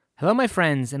Hello, my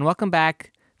friends, and welcome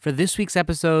back for this week's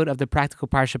episode of the Practical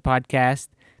Parsha podcast.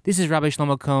 This is Rabbi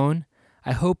Shlomo Cohn.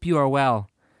 I hope you are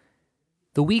well.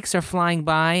 The weeks are flying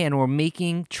by, and we're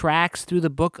making tracks through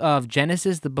the book of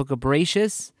Genesis, the book of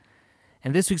Bereshis.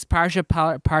 And this week's Parsha,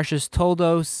 Parshas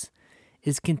Toldos,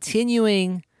 is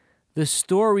continuing the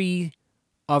story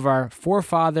of our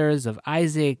forefathers, of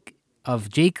Isaac, of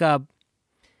Jacob.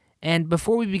 And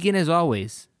before we begin, as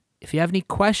always, if you have any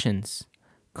questions,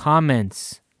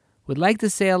 comments, would like to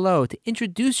say hello, to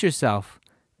introduce yourself,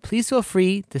 please feel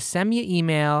free to send me an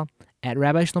email at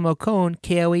rabbishlomocohn,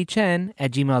 KOHN,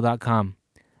 @gmail.com.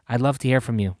 I'd love to hear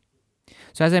from you.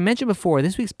 So as I mentioned before,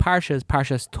 this week's Parsha is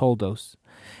Parshas Toldos.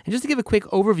 And just to give a quick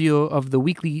overview of the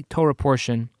weekly Torah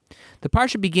portion, the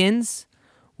Parsha begins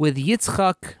with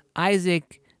Yitzchak,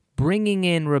 Isaac, bringing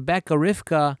in Rebecca,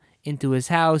 Rivka, into his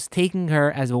house, taking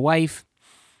her as a wife.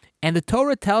 And the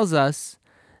Torah tells us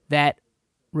that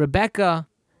Rebecca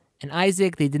and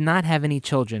Isaac, they did not have any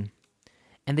children.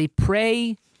 And they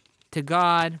pray to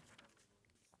God.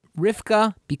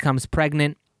 Rivka becomes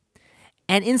pregnant.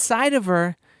 And inside of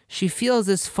her, she feels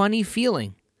this funny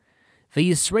feeling.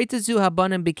 V'yisreitazu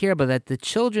habanim bikirba, that the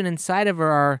children inside of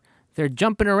her they're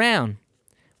jumping around.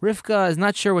 Rivka is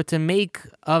not sure what to make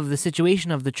of the situation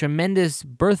of the tremendous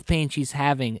birth pain she's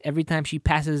having. Every time she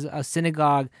passes a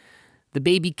synagogue, the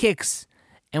baby kicks.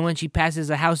 And when she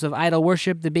passes a house of idol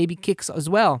worship, the baby kicks as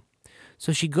well.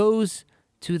 So she goes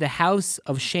to the house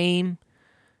of Shem,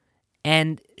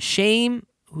 and Shem,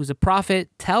 who's a prophet,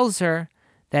 tells her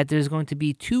that there's going to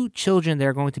be two children that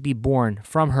are going to be born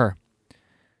from her.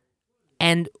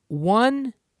 And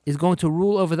one is going to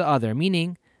rule over the other,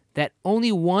 meaning that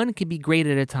only one can be great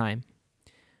at a time.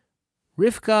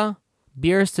 Rivka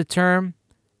bears to term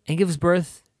and gives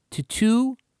birth to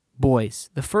two boys.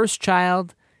 The first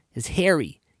child is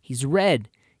hairy. He's red.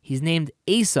 He's named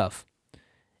Esav.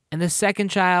 And the second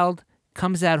child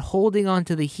comes out holding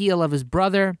onto the heel of his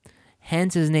brother,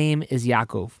 hence his name is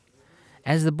Yaakov.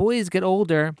 As the boys get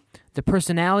older, the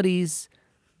personalities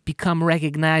become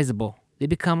recognizable. They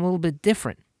become a little bit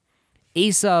different.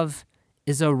 Esav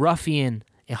is a ruffian,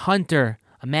 a hunter,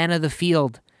 a man of the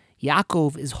field.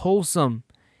 Yaakov is wholesome.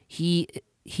 He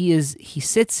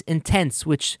sits in tents,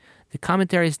 which the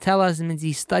commentaries tell us means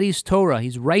he studies Torah.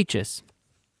 He's righteous.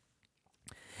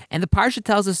 And the Parsha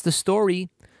tells us the story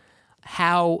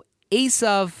how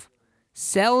Esav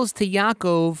sells to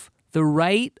Yaakov the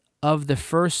right of the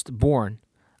firstborn.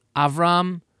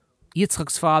 Avram,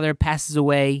 Yitzchak's father, passes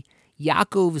away.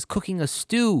 Yaakov is cooking a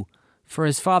stew for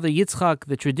his father Yitzchak,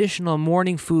 the traditional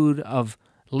morning food of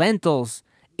lentils.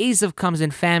 Esav comes in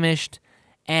famished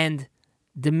and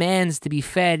demands to be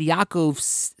fed. Yaakov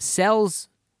sells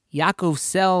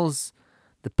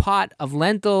the pot of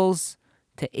lentils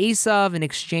to Esav in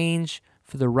exchange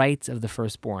for the rights of the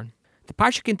firstborn. The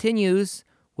Parsha continues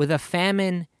with a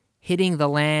famine hitting the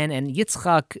land and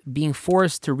Yitzchak being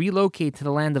forced to relocate to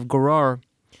the land of Gerar,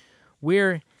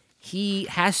 where he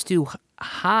has to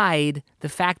hide the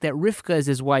fact that Rivka is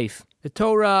his wife. The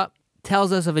Torah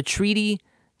tells us of a treaty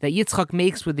that Yitzchak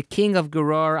makes with the king of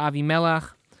Gerar,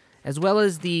 Avimelech, as well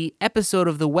as the episode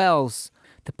of the wells.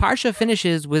 The Parsha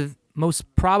finishes with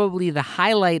most probably the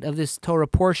highlight of this Torah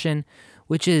portion,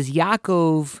 which is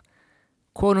Yaakov,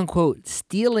 quote-unquote,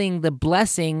 stealing the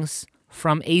blessings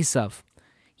from Esav.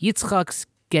 Yitzchak's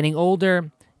getting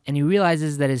older, and he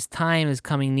realizes that his time is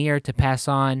coming near to pass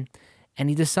on, and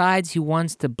he decides he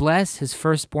wants to bless his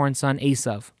firstborn son,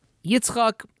 Esav.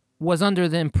 Yitzchak was under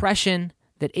the impression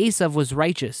that Esav was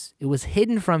righteous. It was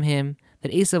hidden from him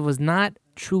that Esav was not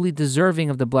truly deserving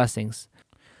of the blessings.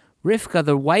 Rivka,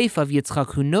 the wife of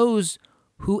Yitzchak, who knows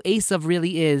who Esav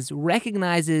really is,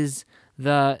 recognizes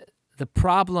the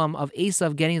problem of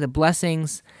Esav getting the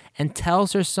blessings and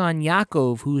tells her son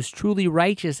Yaakov, who is truly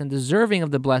righteous and deserving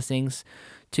of the blessings,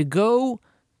 to go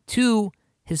to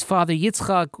his father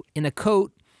Yitzchak in a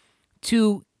coat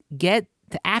to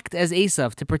act as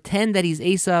Esav, to pretend that he's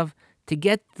Esav, to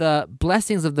get the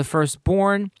blessings of the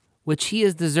firstborn, which he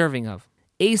is deserving of.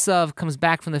 Esav comes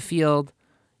back from the field.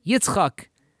 Yitzchak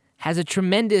has a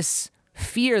tremendous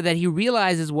fear that he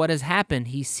realizes what has happened.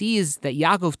 He sees that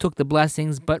Yaakov took the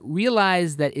blessings, but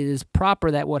realized that it is proper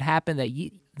that what happened,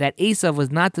 that Esav was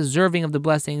not deserving of the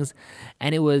blessings,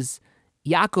 and it was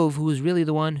Yaakov who was really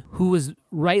the one who was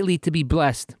rightly to be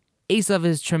blessed. Esav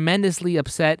is tremendously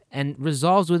upset and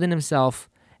resolves within himself,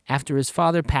 after his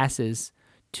father passes,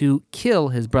 to kill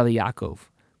his brother Yaakov.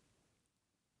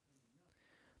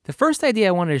 The first idea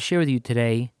I wanted to share with you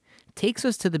today takes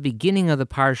us to the beginning of the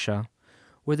Parsha,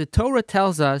 where the Torah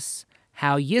tells us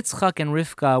how Yitzchak and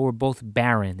Rivka were both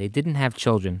barren. They didn't have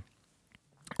children.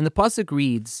 And the pasuk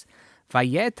reads,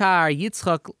 Vayetar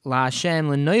Yitzchak la Hashem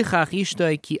l'noichach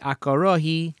ishtoi ki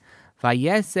akarohi,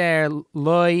 vayeser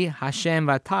loi Hashem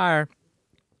vatar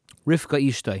Rivka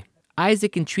ishtoi.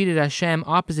 Isaac entreated Hashem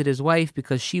opposite his wife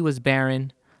because she was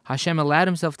barren. Hashem allowed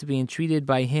himself to be entreated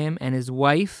by him, and his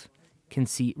wife,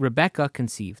 Rebecca,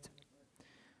 conceived.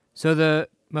 So the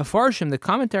Mefarshim, the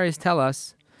commentaries, tell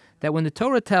us that when the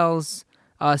Torah tells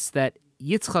us that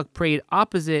Yitzchak prayed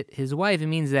opposite his wife, it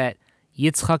means that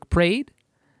Yitzchak prayed,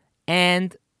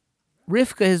 and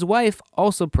Rivka, his wife,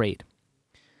 also prayed.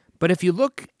 But if you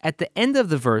look at the end of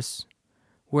the verse,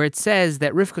 where it says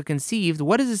that Rivka conceived,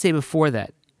 what does it say before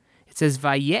that? It says,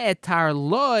 Vayetar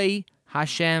loi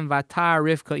Hashem vatar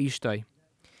Rivka ishtoi.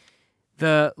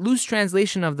 The loose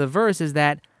translation of the verse is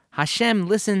that Hashem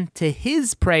listened to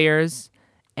his prayers,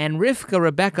 and Rivka,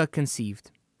 Rebecca,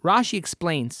 conceived. Rashi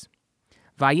explains,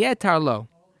 Vayetar lo,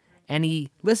 and he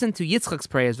listened to Yitzchak's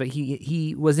prayers, but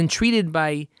he was entreated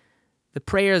by the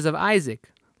prayers of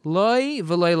Isaac. Loi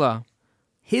v'loi la,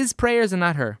 his prayers and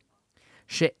not her.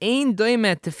 She'ein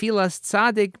doimet tefilas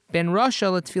tzadik ben rasha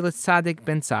letfilas tzadik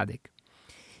ben tzadik.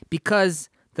 Because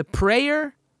the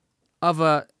prayer of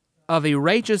a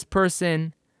righteous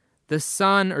person, the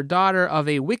son or daughter of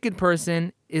a wicked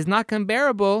person, is not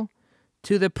comparable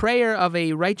to the prayer of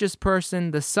a righteous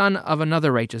person, the son of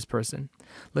another righteous person.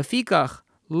 Lefikach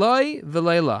loi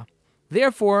v'loi la.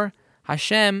 Therefore,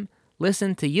 Hashem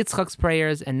listened to Yitzchak's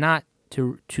prayers and not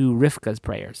to Rivka's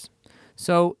prayers.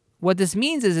 So what this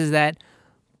means is that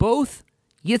both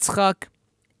Yitzchak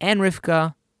and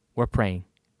Rivka were praying.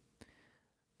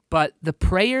 But the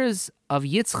prayers of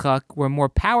Yitzchak were more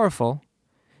powerful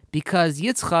because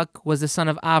Yitzchak was the son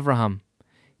of Avraham.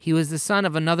 He was the son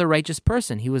of another righteous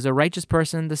person. He was a righteous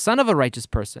person, the son of a righteous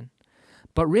person.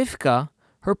 But Rivka,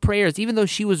 her prayers, even though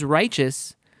she was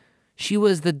righteous, she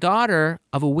was the daughter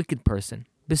of a wicked person,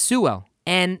 Besuel.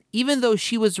 And even though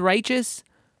she was righteous,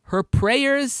 her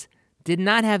prayers did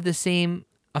not have the same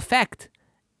effect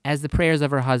as the prayers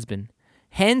of her husband.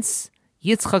 Hence,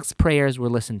 Yitzchak's prayers were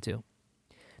listened to.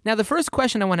 Now, the first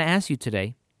question I want to ask you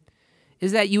today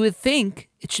is that you would think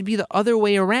it should be the other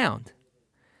way around.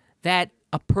 That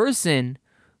a person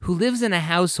who lives in a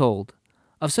household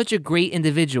of such a great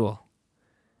individual,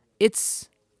 it's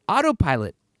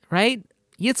autopilot, right?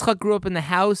 Yitzchak grew up in the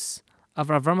house of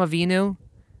Avram Avinu.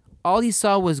 All he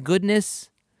saw was goodness,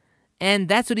 and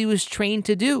that's what he was trained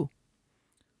to do.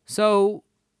 So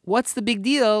what's the big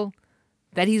deal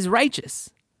that he's righteous?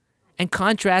 And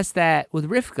contrast that with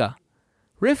Rivka.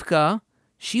 Rivka,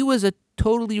 she was a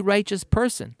totally righteous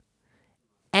person.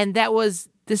 And that was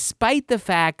despite the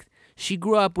fact she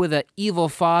grew up with an evil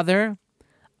father,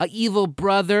 an evil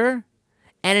brother,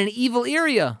 and an evil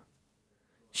area.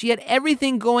 She had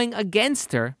everything going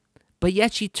against her, but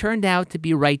yet she turned out to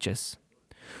be righteous.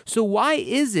 So why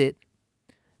is it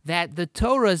that the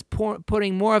Torah is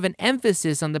putting more of an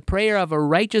emphasis on the prayer of a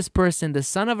righteous person, the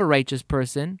son of a righteous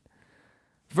person,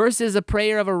 versus a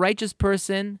prayer of a righteous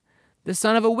person, the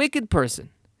son of a wicked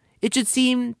person? It should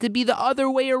seem to be the other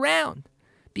way around.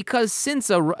 Because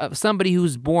since somebody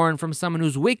who's born from someone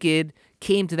who's wicked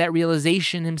came to that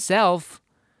realization himself,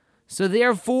 so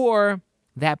therefore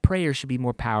that prayer should be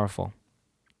more powerful.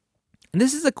 And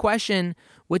this is a question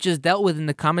which is dealt with in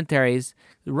the commentaries.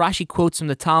 Rashi quotes from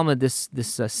the Talmud this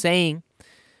saying.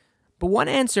 But one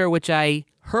answer which I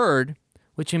heard,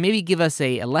 which can maybe give us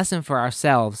a lesson for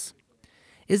ourselves,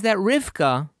 is that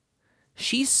Rivka,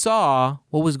 she saw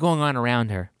what was going on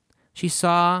around her. She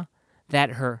saw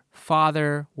that her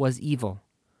father was evil.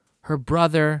 Her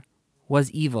brother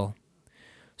was evil.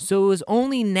 So it was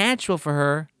only natural for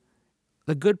her,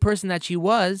 the good person that she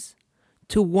was,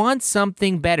 to want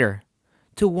something better,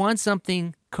 to want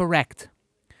something correct.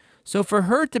 So for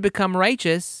her to become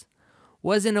righteous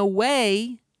was in a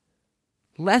way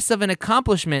less of an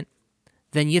accomplishment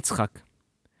than Yitzchak.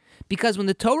 Because when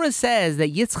the Torah says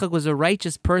that Yitzchak was a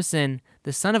righteous person,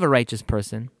 the son of a righteous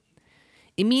person,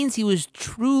 it means he was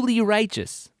truly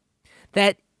righteous.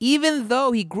 That even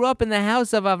though he grew up in the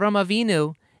house of Avram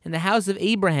Avinu, in the house of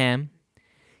Abraham,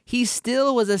 he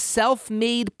still was a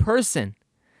self-made person.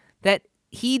 That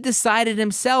he decided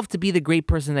himself to be the great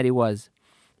person that he was.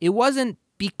 It wasn't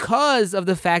because of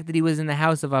the fact that he was in the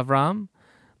house of Avram,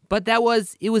 but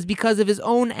it was because of his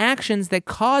own actions that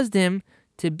caused him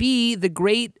to be the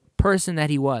great person that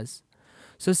he was.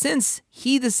 So since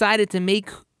he decided to make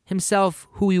himself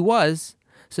who he was,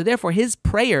 so therefore his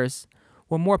prayers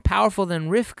were more powerful than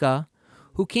Rivka,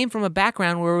 who came from a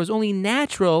background where it was only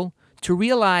natural to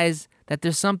realize that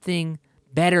there's something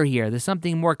better here, there's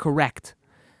something more correct.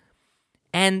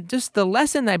 And just the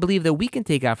lesson I believe that we can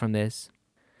take out from this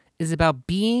is about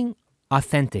being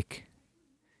authentic.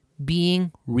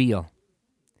 being real.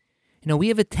 We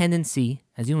have a tendency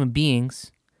as human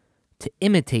beings to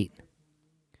imitate.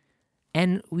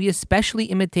 And we especially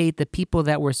imitate the people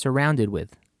that we're surrounded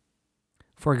with.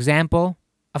 For example,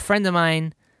 a friend of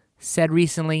mine said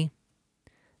recently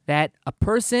that a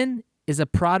person is a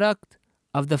product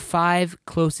of the 5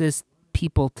 closest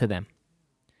people to them.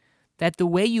 That the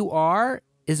way you are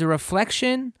is a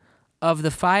reflection of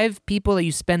the 5 people that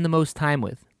you spend the most time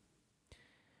with.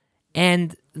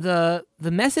 And the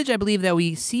message I believe that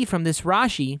we see from this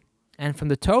Rashi and from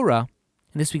the Torah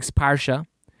in this week's Parsha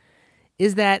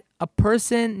is that a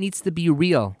person needs to be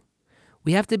real.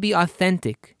 We have to be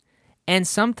authentic. And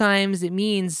sometimes it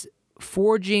means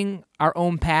forging our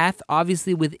own path,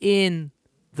 obviously within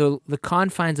the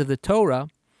confines of the Torah,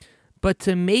 but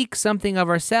to make something of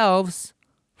ourselves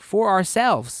for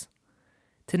ourselves.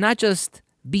 To not just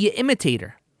be an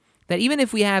imitator. That even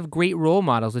if we have great role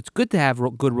models, it's good to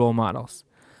have good role models,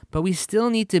 but we still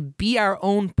need to be our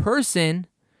own person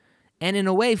and in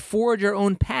a way forge our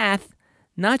own path,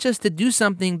 not just to do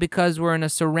something because we're in a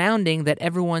surrounding that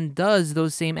everyone does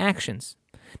those same actions.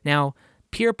 Now,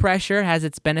 peer pressure has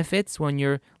its benefits. When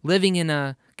you're living in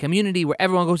a community where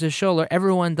everyone goes to shul or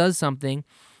everyone does something,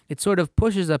 it sort of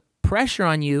pushes a pressure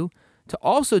on you to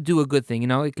also do a good thing.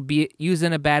 It could be used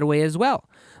in a bad way as well.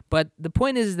 But the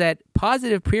point is that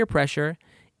positive peer pressure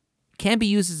can be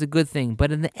used as a good thing.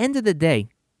 But in the end of the day,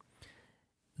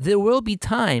 there will be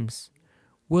times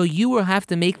where you will have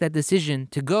to make that decision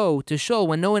to go to shul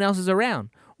when no one else is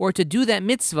around, or to do that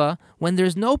mitzvah when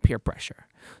there's no peer pressure.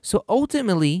 So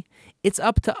ultimately, it's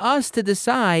up to us to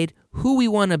decide who we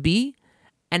want to be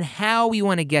and how we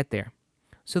want to get there.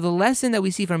 So the lesson that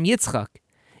we see from Yitzchak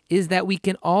is that we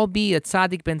can all be a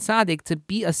tzaddik ben tzaddik, to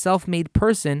be a self-made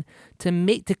person,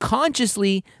 to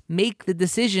consciously make the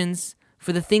decisions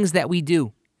for the things that we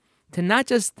do. To not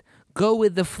just go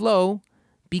with the flow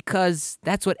because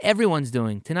that's what everyone's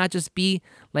doing. To not just be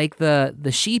like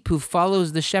the sheep who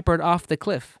follows the shepherd off the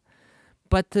cliff.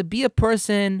 But to be a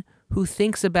person who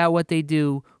thinks about what they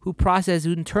do, who processes,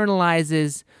 who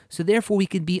internalizes, so therefore we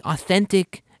can be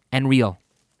authentic and real.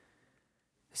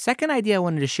 Second idea I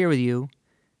wanted to share with you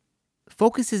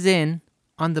focuses in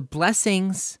on the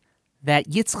blessings that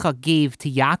Yitzchak gave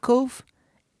to Yaakov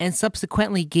and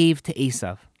subsequently gave to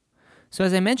Esav. So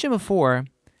as I mentioned before,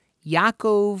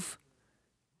 Yaakov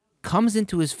comes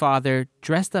into his father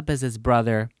dressed up as his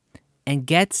brother and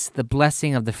gets the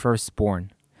blessing of the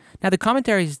firstborn. Now the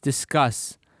commentaries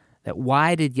discuss that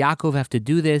why did Yaakov have to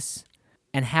do this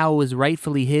and how it was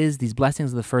rightfully his, these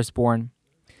blessings of the firstborn.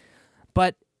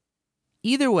 But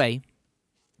either way,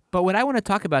 but what I want to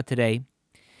talk about today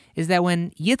is that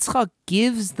when Yitzchak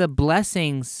gives the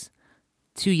blessings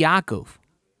to Yaakov,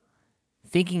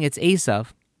 thinking it's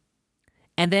Esav,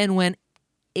 and then when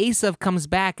Esav comes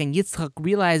back and Yitzchak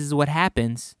realizes what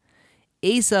happens,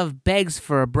 Esav begs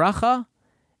for a bracha,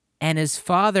 and his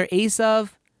father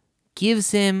Esav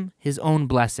gives him his own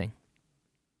blessing.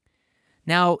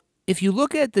 Now, if you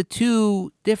look at the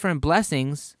 2 different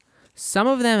blessings, some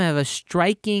of them have a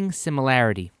striking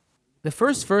similarity. The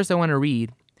first verse I want to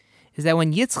read is that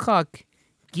when Yitzchak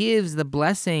gives the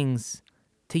blessings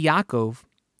to Yaakov,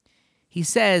 he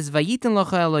says, "Vayiten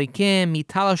locha Elokim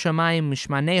mitala shamayim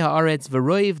mishmanei haaretz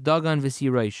v'roiv dagan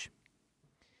v'sirosh."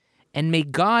 And may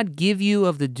God give you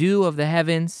of the dew of the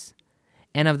heavens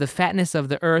and of the fatness of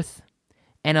the earth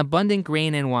and abundant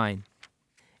grain and wine.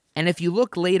 And if you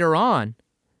look later on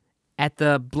at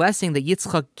the blessing that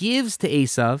Yitzchak gives to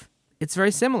Esav, it's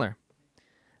very similar.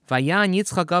 Vayan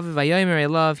Yitzchak Aviv vayomer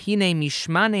elav hine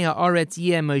mishmanei haaretz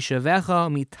yeh moshevecha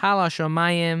mitala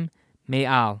shamayim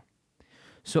me'al.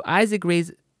 So Isaac,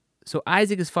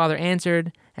 his father,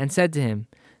 answered and said to him,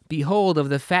 "Behold, of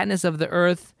the fatness of the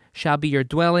earth shall be your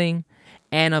dwelling,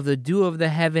 and of the dew of the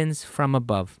heavens from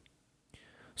above."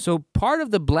 So part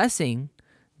of the blessing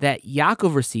that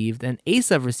Yaakov received and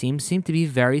Esav received seem to be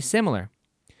very similar.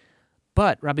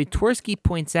 But Rabbi Twersky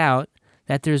points out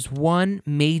that there's one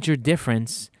major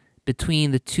difference between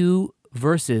the 2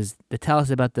 verses that tell us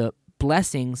about the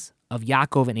blessings of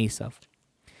Yaakov and Esav.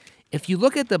 If you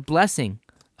look at the blessing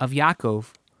of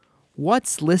Yaakov,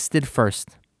 what's listed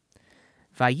first?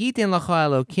 Vayiten lecha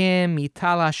Elokim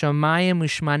mitala shamayim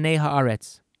u'shmanei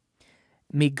haaretz.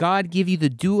 May God give you the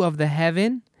dew of the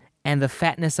heaven and the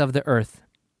fatness of the earth.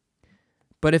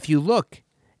 But if you look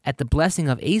at the blessing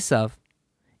of Esav,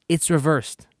 it's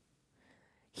reversed.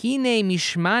 Hine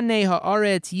mishmanei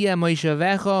haaretz yeh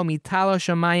moshevecha mitala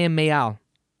shamayim me'al.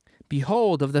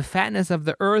 Behold, of the fatness of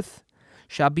the earth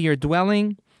shall be your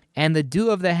dwelling, and the dew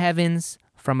of the heavens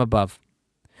from above.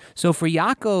 So for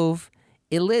Yaakov,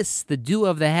 it lists the dew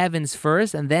of the heavens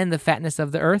first and then the fatness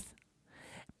of the earth.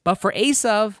 But for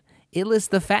Esav, it lists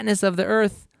the fatness of the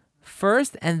earth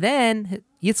first, and then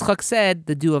Yitzchak said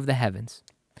the dew of the heavens.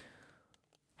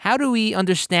 How do we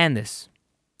understand this?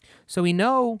 So we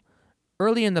know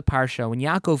earlier in the Parsha, when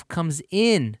Yaakov comes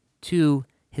in to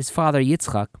his father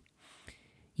Yitzchak,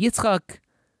 Yitzchak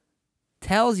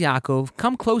tells Yaakov,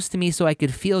 come close to me so I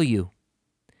could feel you.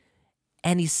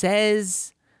 And he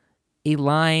says a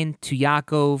line to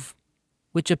Yaakov,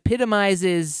 which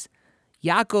epitomizes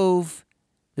Yaakov,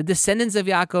 the descendants of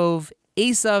Yaakov,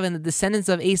 Esav, and the descendants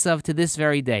of Esav to this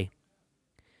very day.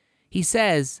 He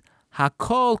says,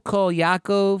 Hakol kol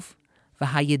Yaakov,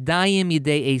 v'hayadayim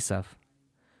yidei Esav.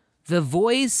 The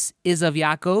voice is of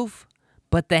Yaakov,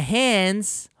 but the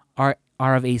hands are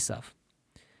of Esav.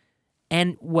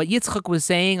 And what Yitzchak was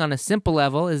saying on a simple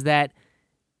level is that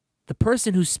the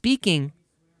person who's speaking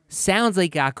sounds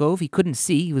like Yaakov. He couldn't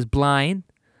see, he was blind.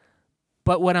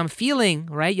 But what I'm feeling,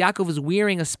 right, Yaakov was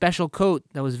wearing a special coat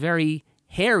that was very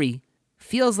hairy,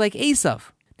 feels like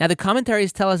Esav. Now the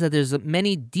commentaries tell us that there's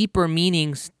many deeper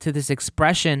meanings to this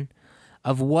expression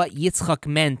of what Yitzchak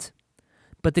meant.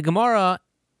 But the Gemara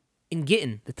in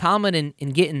Gittin, the Talmud in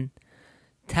Gittin,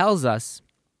 tells us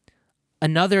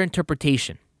another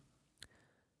interpretation.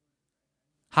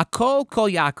 Hakol kol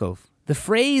Yaakov. The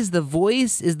phrase, the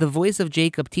voice is the voice of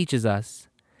Jacob, teaches us.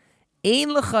 Ein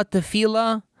lecha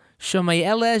tefila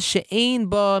shomayele she'ein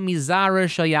ba mizara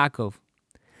shel Yaakov.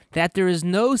 That there is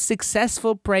no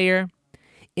successful prayer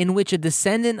in which a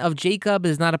descendant of Jacob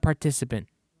is not a participant.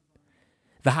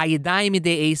 V'hayadayim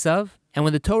yidei Esav. And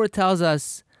when the Torah tells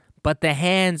us, but the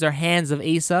hands are hands of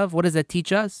Esav, what does that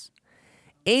teach us?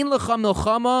 Ein lecha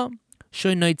milchama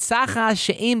sho'noitzacha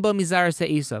she'ein ba mizara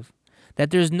she'esav. That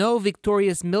there's no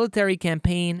victorious military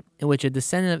campaign in which a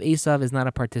descendant of Esav is not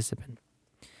a participant.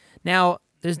 Now,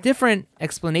 there's different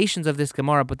explanations of this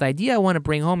Gemara, but the idea I want to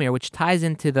bring home here, which ties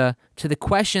into the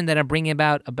question that I'm bringing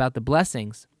about the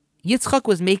blessings. Yitzchak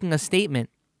was making a statement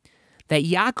that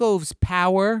Yaakov's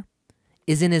power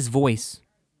is in his voice,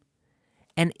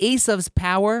 and Esav's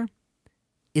power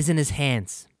is in his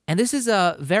hands. And this is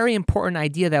a very important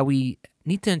idea that we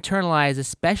need to internalize,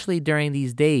 especially during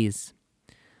these days,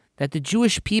 that the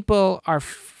Jewish people, our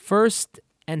first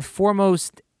and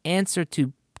foremost answer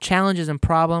to challenges and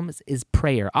problems is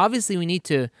prayer. Obviously, we need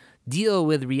to deal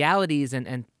with realities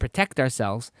and protect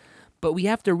ourselves, but we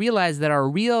have to realize that our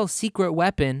real secret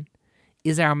weapon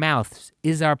is our mouths,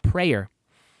 is our prayer.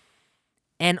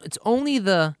 And it's only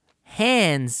the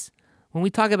hands, when we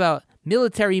talk about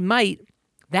military might,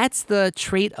 that's the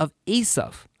trait of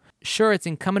Esav. Sure, it's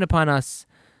incumbent upon us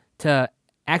to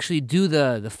actually do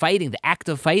the fighting, the act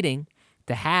of fighting,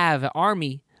 to have an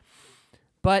army.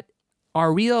 But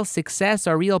our real success,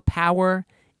 our real power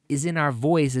is in our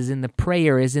voice, is in the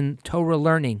prayer, is in Torah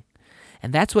learning.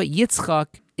 And that's what Yitzchak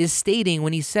is stating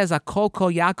when he says, Akol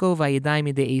kol Yaakov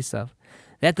v'yadayim yidei Esav.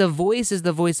 That the voice is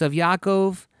the voice of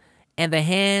Yaakov and the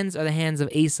hands are the hands of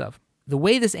Esav. The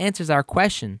way this answers our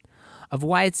question of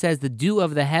why it says the dew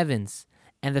of the heavens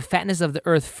and the fatness of the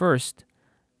earth first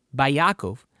by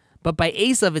Yaakov, but by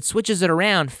Esav, it switches it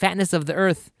around, fatness of the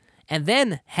earth, and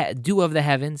then dew of the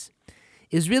heavens,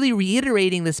 is really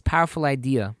reiterating this powerful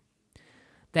idea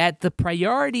that the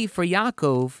priority for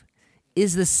Yaakov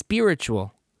is the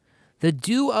spiritual. The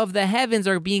dew of the heavens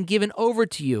are being given over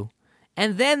to you,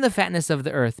 and then the fatness of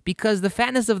the earth, because the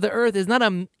fatness of the earth is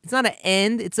it's not an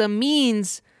end, it's a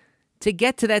means to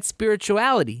get to that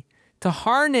spirituality, to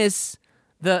harness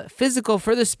the physical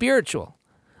for the spiritual.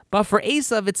 But for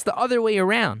Esav, it's the other way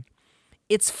around.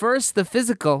 It's first the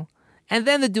physical, and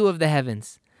then the dew of the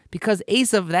heavens. Because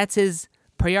Esav, that's his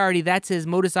priority, that's his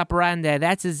modus operandi,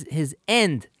 that's his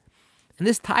end. And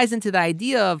this ties into the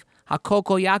idea of Hakol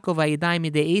kol Yaakov v'yadayim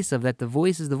yidei Esav, that the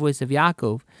voice is the voice of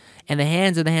Yaakov, and the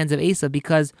hands are the hands of Esav,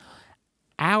 because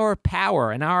our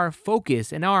power and our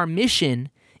focus and our mission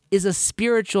is a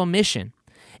spiritual mission.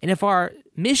 And if our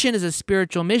mission is a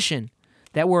spiritual mission,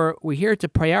 that we're here to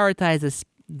prioritize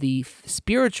the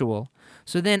spiritual,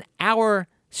 so then our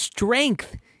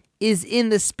strength is in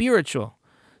the spiritual.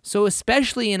 So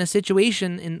especially in a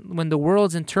situation when the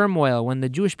world's in turmoil, when the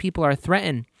Jewish people are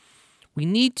threatened, we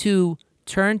need to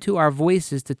turn to our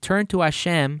voices, to turn to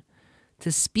Hashem,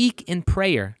 to speak in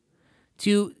prayer,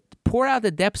 to pour out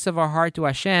the depths of our heart to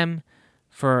Hashem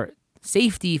for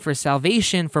safety, for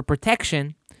salvation, for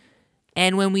protection.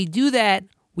 And when we do that,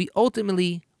 we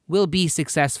ultimately will be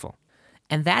successful.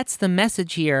 And that's the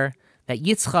message here that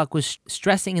Yitzchak was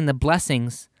stressing in the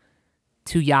blessings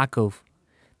to Yaakov,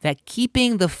 that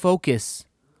keeping the focus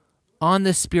on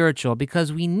the spiritual,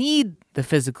 because we need the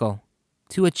physical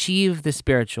to achieve the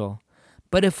spiritual.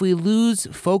 But if we lose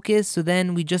focus, so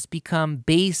then we just become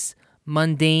base,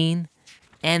 mundane,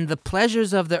 and the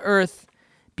pleasures of the earth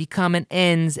become an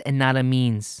ends and not a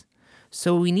means.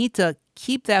 So we need to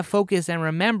keep that focus and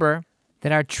remember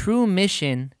that our true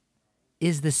mission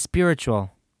is the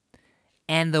spiritual.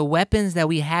 And the weapons that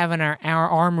we have in our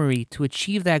armory to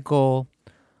achieve that goal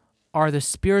are the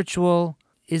spiritual,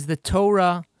 is the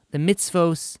Torah, the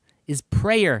mitzvos, is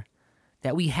prayer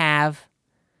that we have.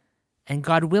 And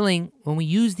God willing, when we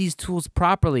use these tools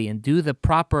properly and do the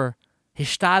proper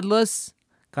hishtadlus,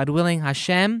 God willing,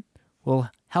 Hashem will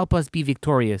help us be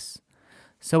victorious.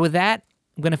 So with that,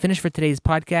 I'm going to finish for today's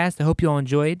podcast. I hope you all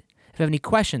enjoyed. If you have any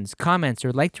questions, comments, or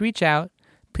would like to reach out,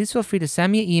 please feel free to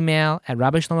send me an email at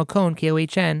rabbi shlomo kohn,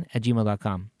 KOHN,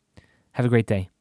 @gmail.com. Have a great day.